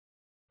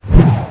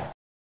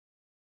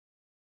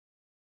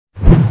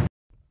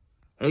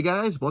Hey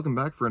guys, welcome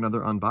back for another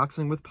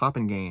unboxing with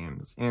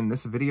POPnGAMES. In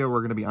this video,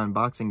 we're going to be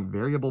unboxing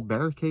Variable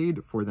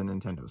Barricade for the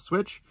Nintendo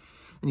Switch.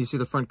 And you see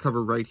the front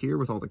cover right here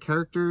with all the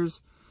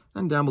characters.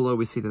 And down below,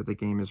 we see that the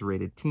game is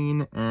rated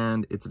teen,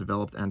 and it's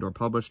developed and or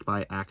published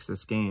by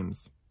Axis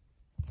Games.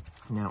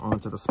 Now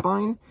onto the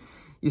spine.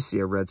 You see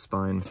a red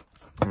spine,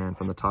 and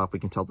from the top, we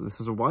can tell that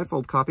this is a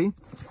Y-fold copy.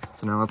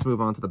 So now let's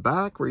move on to the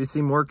back, where you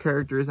see more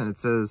characters, and it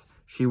says,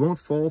 "She won't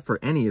fall for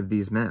any of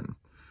these men."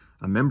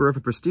 A member of a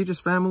prestigious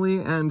family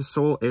and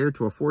sole heir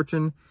to a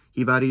fortune,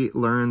 Hibari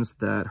learns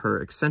that her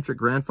eccentric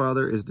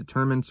grandfather is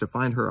determined to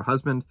find her a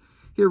husband.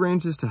 He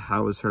arranges to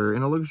house her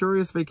in a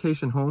luxurious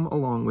vacation home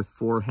along with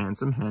 4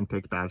 handsome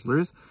hand-picked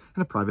bachelors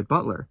and a private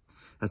butler.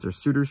 As her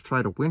suitors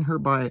try to win her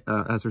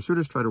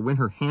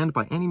hand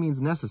by any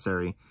means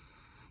necessary,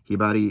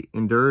 Hibari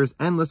endures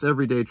endless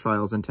everyday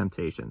trials and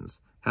temptations.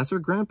 Has her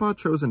grandpa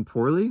chosen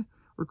poorly,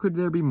 or could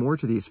there be more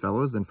to these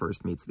fellows than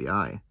first meets the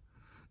eye?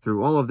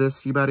 Through all of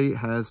this, Hibari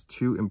has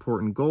 2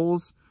 important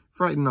goals: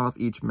 frighten off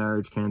each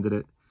marriage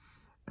candidate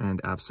and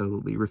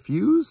absolutely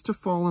refuse to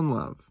fall in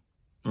love.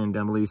 And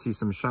down below you see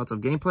some shots of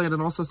gameplay, and it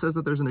also says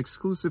that there's an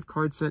exclusive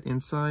card set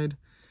inside.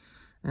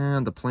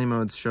 And the play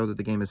modes show that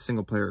the game is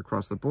single player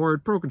across the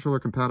board, Pro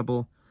Controller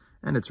compatible,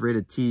 and it's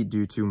rated T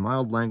due to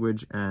mild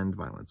language and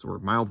violence, or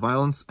mild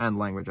violence and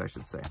language, I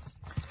should say.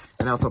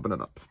 And now let's open it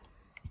up.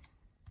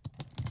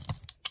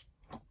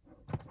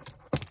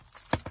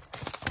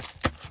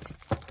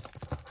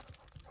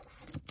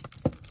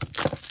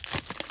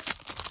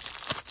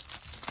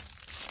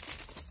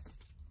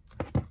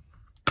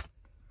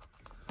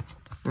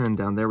 And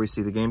down there we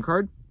see the game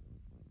card.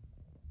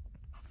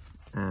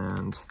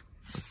 And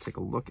let's take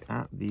a look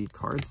at the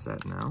card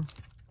set now.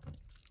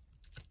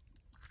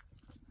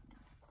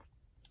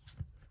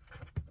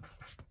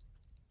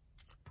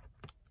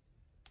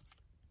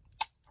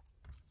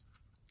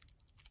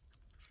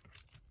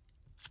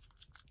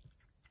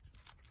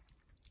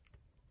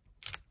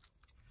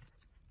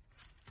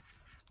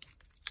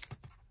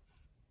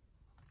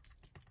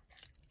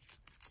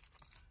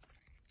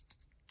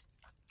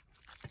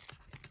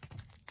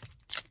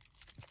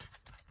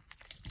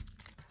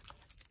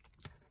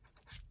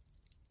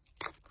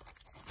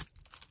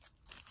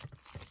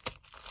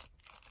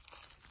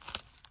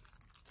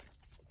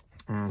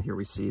 And here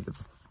we see the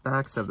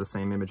backs have the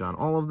same image on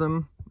all of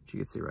them, which you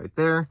can see right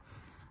there.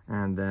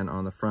 And then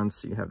on the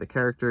fronts, you have the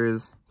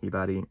characters,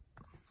 Hibari,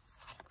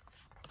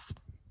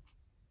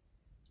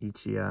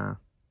 Ichiya,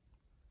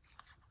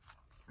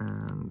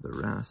 and the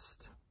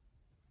rest.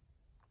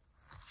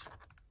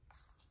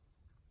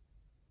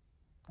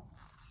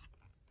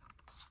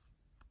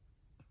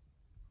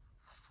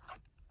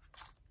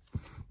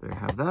 There you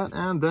have that.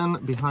 And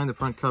then behind the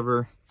front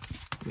cover,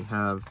 we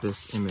have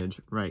this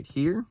image right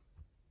here.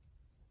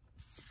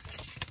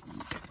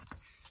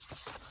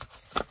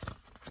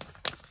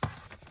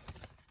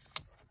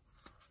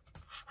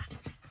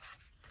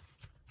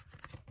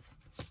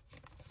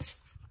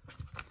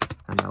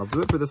 And that'll do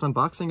it for this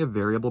unboxing of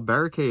Variable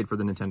Barricade for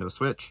the Nintendo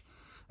Switch.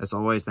 As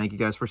always, thank you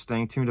guys for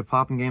staying tuned to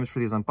POPnGAMES for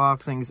these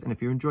unboxings. And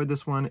if you enjoyed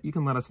this one, you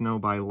can let us know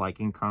by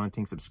liking,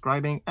 commenting,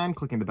 subscribing, and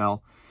clicking the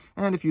bell.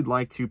 And if you'd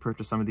like to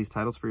purchase some of these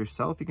titles for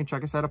yourself, you can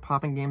check us out at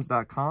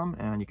POPnGAMES.com,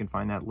 and you can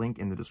find that link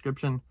in the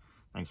description.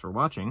 Thanks for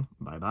watching.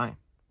 Bye-bye.